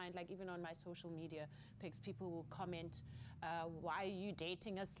 And I find like even on my social media pics, people will comment, why are you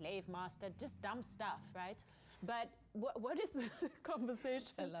dating a slave master? Just dumb stuff, right? But what is the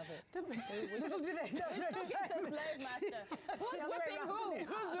conversation? I love it. Little do they know. It's a slave master. Who's whipping who?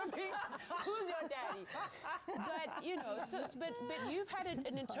 Who's your daddy? But you know, but you've had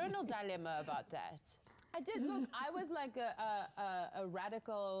an internal dilemma about that. I did. Look, I was like a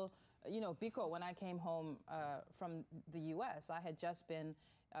radical, you know, Biko when I came home from the U.S. I had just been,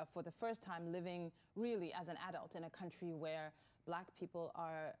 for the first time, living really as an adult in a country where Black people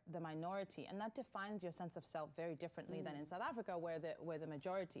are the minority, and that defines your sense of self very differently than in South Africa, where the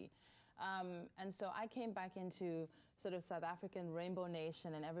majority. And so I came back into sort of South African Rainbow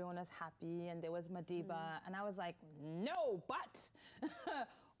Nation, and everyone was happy, and there was Madiba, and I was like, no, but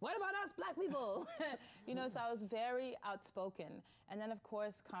what about us Black people? You know, so I was very outspoken. And then, of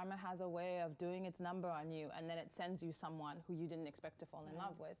course, karma has a way of doing its number on you, and then it sends you someone who you didn't expect to fall in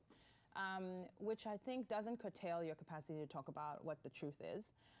love with. Which I think doesn't curtail your capacity to talk about what the truth is.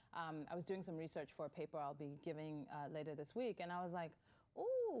 I was doing some research for a paper I'll be giving later this week, and I was like,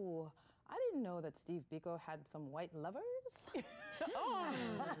 ooh, I didn't know that Steve Biko had some white lovers. So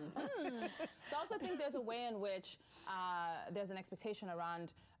I also think there's a way in which there's an expectation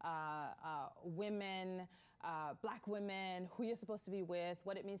around women, Black women, who you're supposed to be with,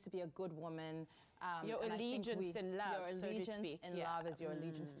 what it means to be a good woman. Your allegiance in love, so to speak. Your allegiance in love is your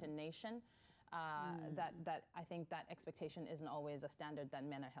allegiance to nation. That I think that expectation isn't always a standard that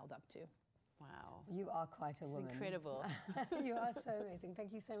men are held up to. Wow. You are quite a woman. It's incredible. You are so amazing.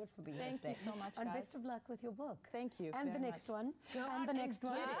 Thank you so much for being here today. Thank you so much, And guys. best of luck with your book. Thank you. And the very next much. one. And the next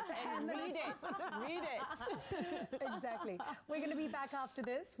one. And read it. Read it. Exactly. We're going to be back after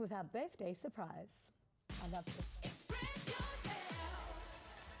this with our birthday surprise. I love it.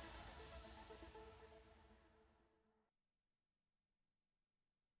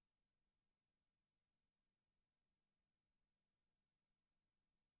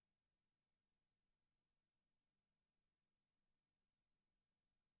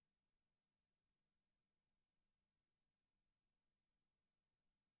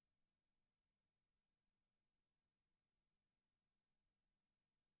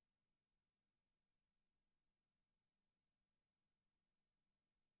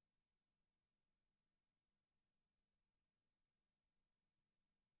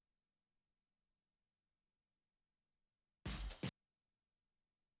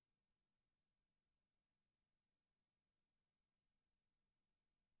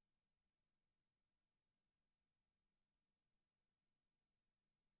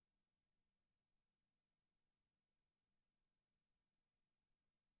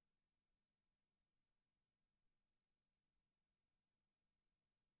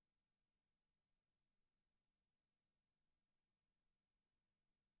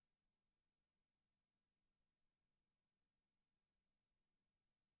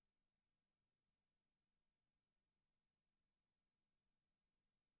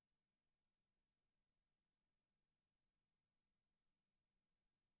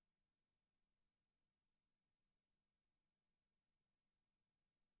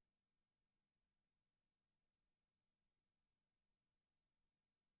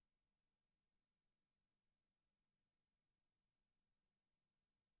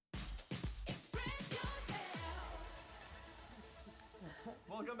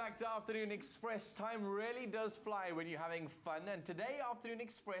 Welcome back to Afternoon Express. Time really does fly when you're having fun. And today, Afternoon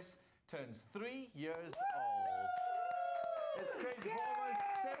Express turns 3 years old. It's crazy. For almost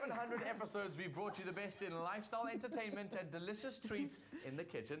 700 episodes, we've brought you the best in lifestyle entertainment and delicious treats in the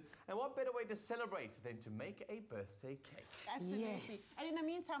kitchen. And what better way to celebrate than to make a birthday cake? Absolutely. Yes. And in the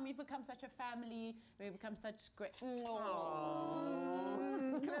meantime, we've become such a family. We've become such great. Clem,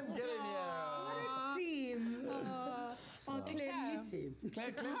 get in here. Team. Oh, Clem, you too.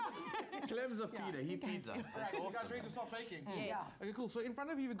 Clem's a feeder. He feeds us. That's You guys awesome. ready to start baking? Yes. Okay, cool. So in front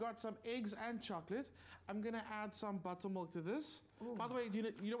of you, we've got some eggs and chocolate. I'm gonna add some buttermilk to this. By the way, you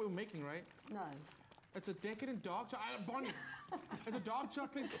know what we're making, right? No. It's a decadent dark chocolate. Bonnie, it's a dark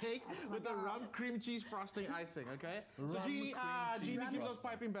chocolate cake with a rum cream cheese frosting icing. Okay. So Rum Jeannie, cream cheese Jeannie, give those frosting.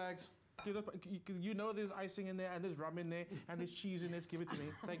 piping bags. Give those, you know there's icing in there and there's rum in there and there's cheese in there. Give it to me.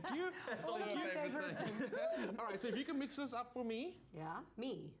 Thank you. Thank you. Favorite things. All right. So if you can mix this up for me, Yeah,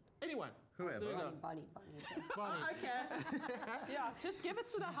 me. anyone. Whoever. There you go. Bonnie. Bonnie. Okay. Yeah, just give it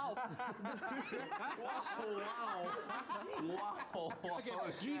to the help. Wow. Okay,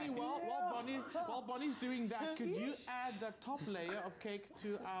 Jeannie, while Bonnie's doing that, could you add the top layer of cake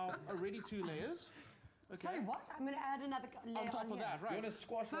to our already 2 layers? Okay. Sorry, what? I'm going to add another layer On top of here. that, You right? want to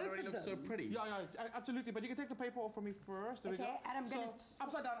squash what Both already of looks so them. pretty? Yeah, absolutely. But you can take the paper off from me first. There we Okay, go. and I'm gonna So,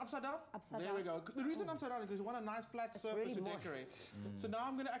 upside down. Upside there down. we go. The reason upside down is because you want a nice flat surface really to moist. decorate. So now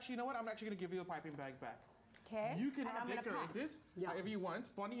I'm gonna actually, you know what? I'm actually gonna give you a piping bag back. Okay. You can and now I'm gonna decorate pat. it however you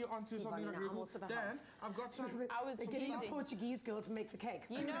want. Bonnie, you're onto something Bonnie, like now I'm beautiful. also the Dan, I've got some. I was They're getting a teasing. Portuguese girl to make the cake.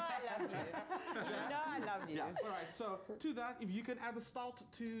 You know I love you. You know I love you. All right. So to that, if you can add the stout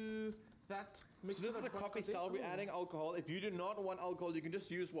to that mix. So this is a coffee style. We're adding alcohol. If you do not want alcohol, you can just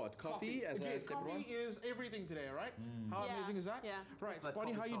use what? Coffee as a separate one? Coffee is everything today, right? How Yeah, amazing is that? yeah. Right, That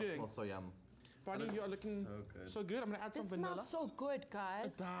Bonnie, coffee how you style doing? smells so yum. Bonnie, That you're looks looking so good. I'm gonna add some This vanilla. smells so good,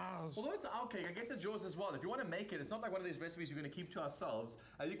 guys. It does. Although it's our cake, I guess it's yours as well. If you want to make it, it's not like one of these recipes you're going to keep to ourselves.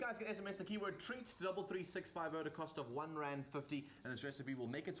 You guys can SMS the keyword treat to 33650 at a cost of £1.50, and this recipe will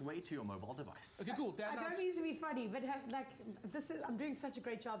make its way to your mobile device. Okay, cool. Dan, I now don't it's- mean to be funny, but I'm doing such a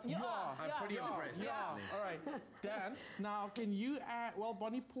great job for you. I'm pretty impressed, Yeah. actually. All right. Dan, now can you add, while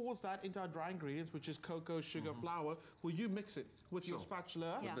Bonnie pours that into our dry ingredients, which is cocoa, sugar, flour, will you mix it with your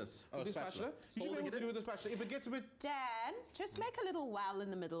spatula? Yeah. With this. With Oh, the spatula. You should be Folding able it to in? do with the spatula. If it gets a bit... Dan, just make a little well in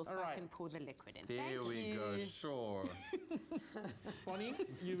the middle so All I right. can pour the liquid in. There Thank we you. go, sure. Bonnie,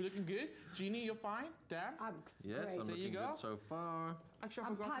 you're looking good. Jeannie, you're fine. Dan? I'm Yes, great. I'm There you looking go. good so far. Actually, I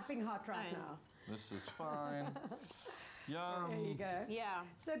I'm forgot to- piping hot right Fine. now. This is fine. Yum. There you go. Yeah.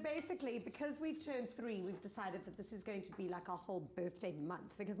 So basically, because we've turned 3, we've decided that this is going to be like our whole birthday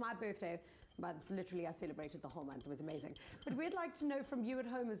month. Because my birthday month, literally, I celebrated the whole month. It was amazing. But we'd like to know from you at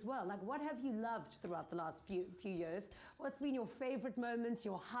home as well. Like, what have you loved throughout the last few years? What's been your favorite moments,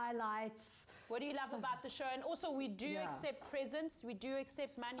 your highlights? What do you love about the show? And also, we do accept presents. We do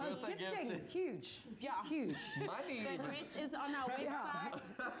accept money. Oh, gifting, huge. Yeah. Huge. Money. The address is on our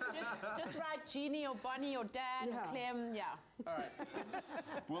website. Just write Jeannie or Bonnie or Dan or Yeah. Clem. Yeah.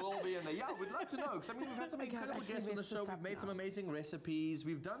 We'll all be in there. Yeah, we'd love to know, because I mean, we've had some Okay, I've incredible actually guests on the messed show. this We've up made some now. amazing recipes.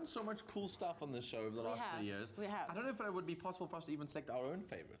 We've done so much cool stuff on this show over the last have. 3 years. We have. I don't know if it would be possible for us to even select our own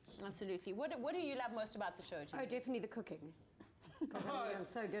favorites. Absolutely. What do you love most about the show, Oh, Jeannie? definitely the cooking. Because I'm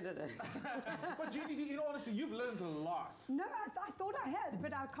so good at it. But Jeannie, in all honesty, you've learned a lot. No, I thought I had,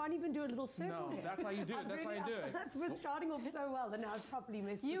 but I can't even do a little circle No, here. that's how you do it. That's how you do it. We're starting off so well, and now I've probably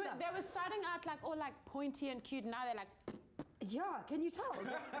messed this up. They were starting out like all like pointy and cute. Now they're like, Yeah, can you tell?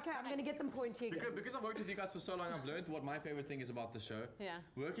 Okay, I'm going to get them pointy again. Because I've worked with you guys for so long, I've learned what my favorite thing is about the show. Yeah.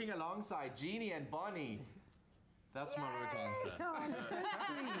 Working alongside Jeannie and Bonnie. That's my rote answer. Oh, that's so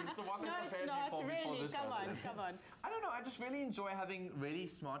sweet. It's the one no, that it's prepared me not for really. this Come one. on, come on. I don't know. I just really enjoy having really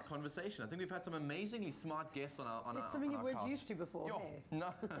smart conversation. I think we've had some amazingly smart guests on our It's something you our weren't couch. used to before. Yo, Hey.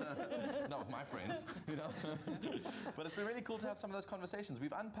 no, not with my friends, you know. But it's been really cool to have some of those conversations.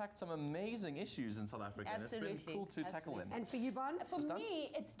 We've unpacked some amazing issues in South Africa, and Absolutely. it's been cool to tackle them. And for you, Bon? For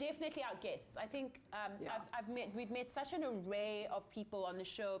me, it's definitely our guests. I think we've met such an array of people on the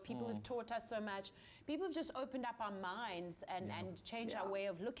show. People who've taught us so much. People who've just opened up our minds and changed our way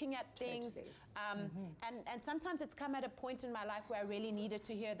of looking at things. And sometimes it's come at a point in my life where I really needed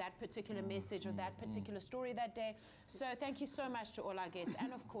to hear that particular message or that particular story that day. So thank you so much to all our guests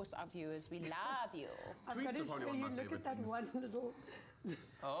and of course our viewers. We love you. I've Tweets got are to probably show one you, of my look at that favourite one little,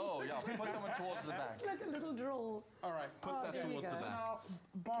 Oh, yeah, put that one towards the back. it's like a little draw. All right. Put that there you towards go. the So back. now,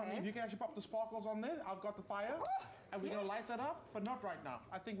 Bonnie, Okay. if you can actually pop the sparkles on there, I've got the fire. and we're going to light that up, but not right now.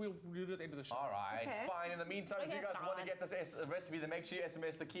 I think we'll do it at the end of the show. All right, Okay. fine. In the meantime, if you guys want to get this recipe, then make sure you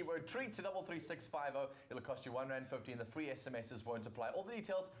SMS the keyword treat to 33650. It'll cost you R1.50 and the free SMSs won't apply. All the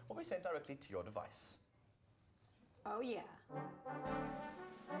details will be sent directly to your device. Oh, yeah.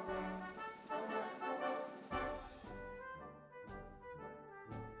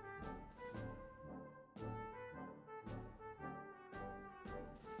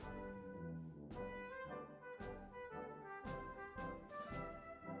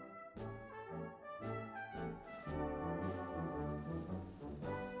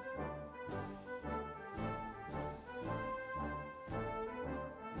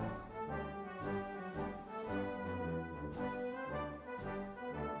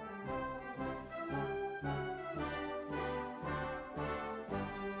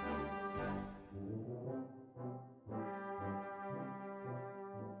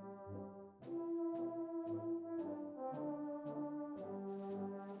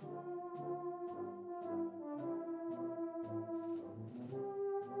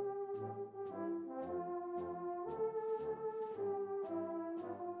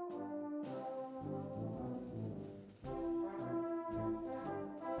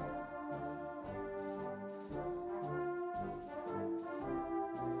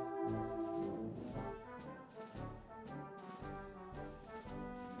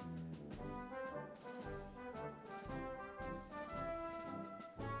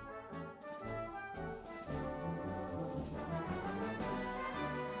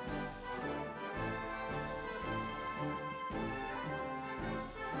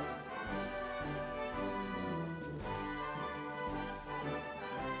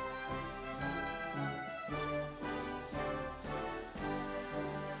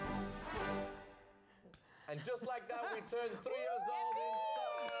 And just like that, we turned 3 years old in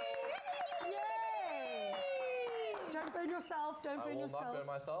style. Yay! Don't burn yourself. Don't burn I will yourself. not burn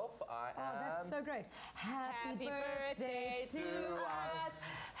myself. I am. Oh, that's so great. Happy birthday to us.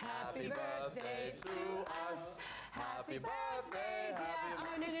 Happy birthday to us. Happy birthday,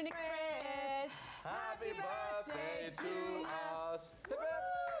 happy Afternoon Express. Happy birthday to us. Hip,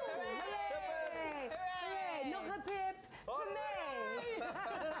 hip. Hooray! Nog een pip voor mij.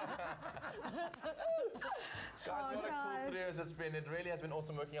 Guys, what a cool guys. 3 years it's been. It really has been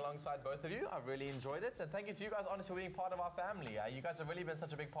awesome working alongside both of you. I've really enjoyed it. And thank you to you guys, honestly, for being part of our family. You guys have really been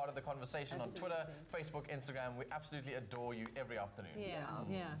such a big part of the conversation on Twitter, Facebook, Instagram. We absolutely adore you every afternoon.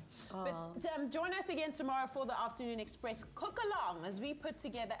 Yeah. But join us again tomorrow for the Afternoon Express Cook Along as we put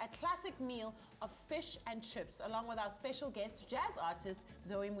together a classic meal of fish and chips along with our special guest, jazz artist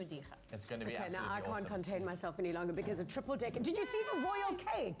Zoe Mudiga. It's going to be Okay, absolutely now I can't awesome. contain myself any longer because a triple decker. Did you see the royal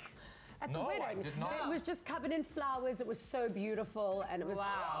cake? At the No, I wedding? did not. It was just covered in flowers. It was so beautiful, and it was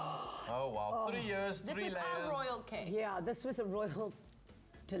Oh, wow. 3 years, This 3 is layers. our royal cake. Yeah, this was a royal,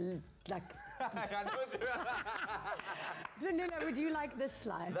 like. Danilo, would you like this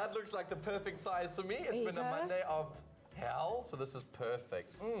slide? That looks like the perfect size for me. It's There been you a go. Monday of hell, so this is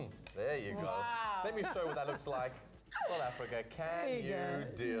perfect. There you go. Wow. Let me show you what that looks like. South Africa, can There you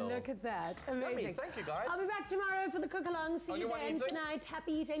go. deal? Look at that. Amazing. Thank you, guys. I'll be back tomorrow for the cook-along. See Only you one then. eating? Good night.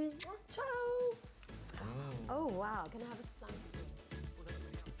 Happy eating. Ciao. Oh, wow. Can I have a slice?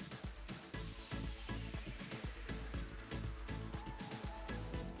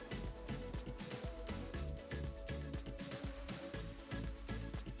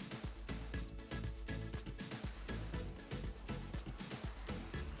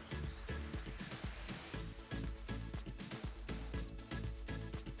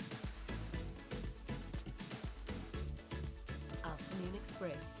 Afternoon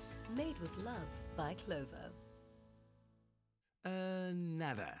Express, made with love by Clover.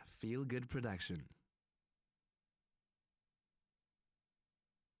 Nada. Feel Good production.